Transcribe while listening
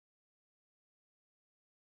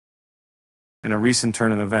In a recent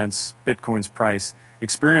turn of events, Bitcoin's price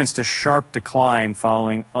experienced a sharp decline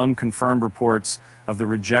following unconfirmed reports of the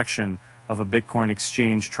rejection of a Bitcoin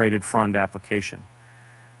exchange-traded fund application.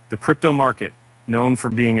 The crypto market, known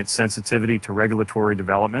for being its sensitivity to regulatory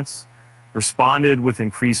developments, responded with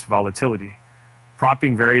increased volatility,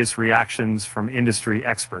 prompting various reactions from industry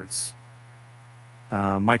experts.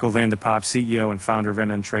 Michael van de Poppe, CEO and founder of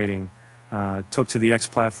NN Trading, took to the X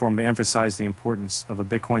platform to emphasize the importance of a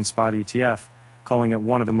Bitcoin spot ETF, calling it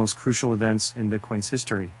one of the most crucial events in Bitcoin's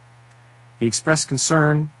history. He expressed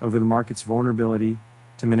concern over the market's vulnerability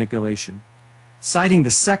to manipulation, citing the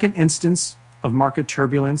second instance of market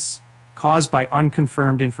turbulence caused by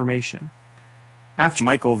unconfirmed information. After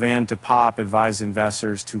Michael van de Poppe advised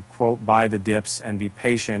investors to, quote, buy the dips and be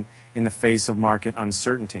patient in the face of market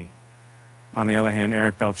uncertainty. On the other hand,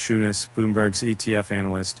 Eric Balchunas, Bloomberg's ETF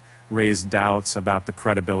analyst, raised doubts about the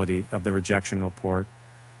credibility of the rejection report.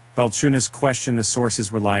 Balchunas questioned the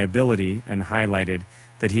source's reliability and highlighted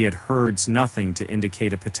that he had heard nothing to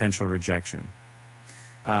indicate a potential rejection.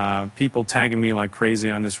 People tagging me like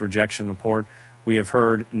crazy on this rejection report. We have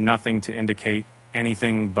heard nothing to indicate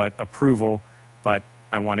anything but approval, but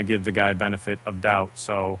I want to give the guy benefit of doubt.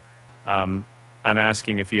 So I'm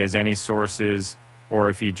asking if he has any sources or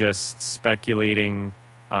if he just speculating.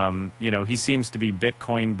 He seems to be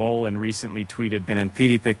Bitcoin bull and recently tweeted. And then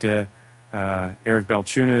PD picked Eric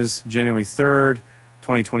Balchunas, January 3rd,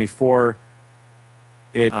 2024.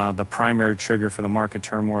 The primary trigger for the market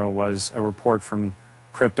turmoil was a report from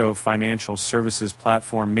crypto financial services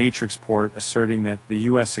platform Matrixport asserting that the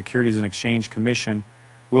U.S. Securities and Exchange Commission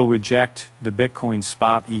will reject the Bitcoin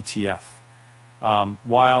spot ETF.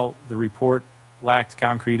 While the report lacked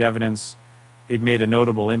concrete evidence, it made a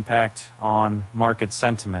notable impact on market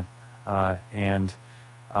sentiment, and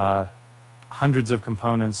hundreds of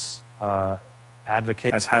components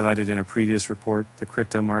advocate. As highlighted in a previous report, the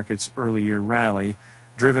crypto market's early year rally,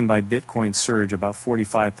 driven by Bitcoin's surge about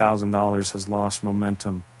 $45,000, has lost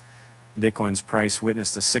momentum. Bitcoin's price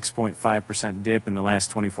witnessed a 6.5% dip in the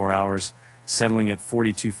last 24 hours, settling at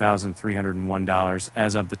 $42,301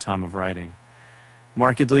 as of the time of writing.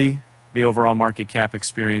 Markedly, the overall market cap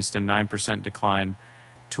experienced a 9% decline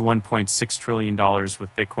to $1.6 trillion,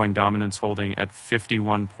 with Bitcoin dominance holding at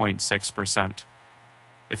 51.6%.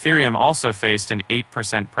 Ethereum also faced an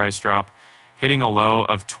 8% price drop, hitting a low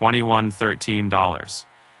of $21.13.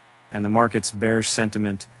 And the market's bearish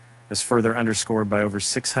sentiment is further underscored by over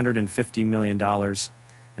 $650 million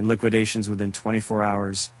in liquidations within 24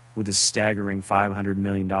 hours, with a staggering $500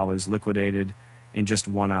 million liquidated in just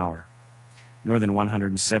 1 hour. More than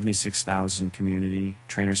 176,000 community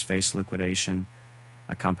trainers face liquidation,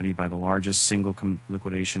 accompanied by the largest single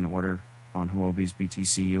liquidation order on Huobi's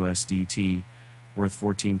BTC USDT, worth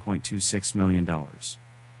 $14.26 million.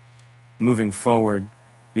 Moving forward,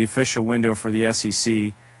 the official window for the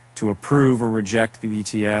SEC to approve or reject the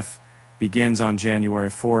ETF begins on January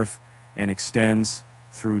 4th and extends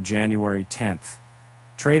through January 10th.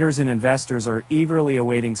 Traders and investors are eagerly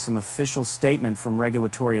awaiting some official statement from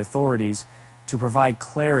regulatory authorities to provide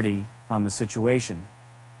clarity on the situation.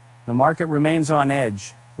 The market remains on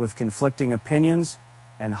edge, with conflicting opinions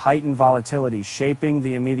and heightened volatility shaping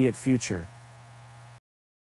the immediate future.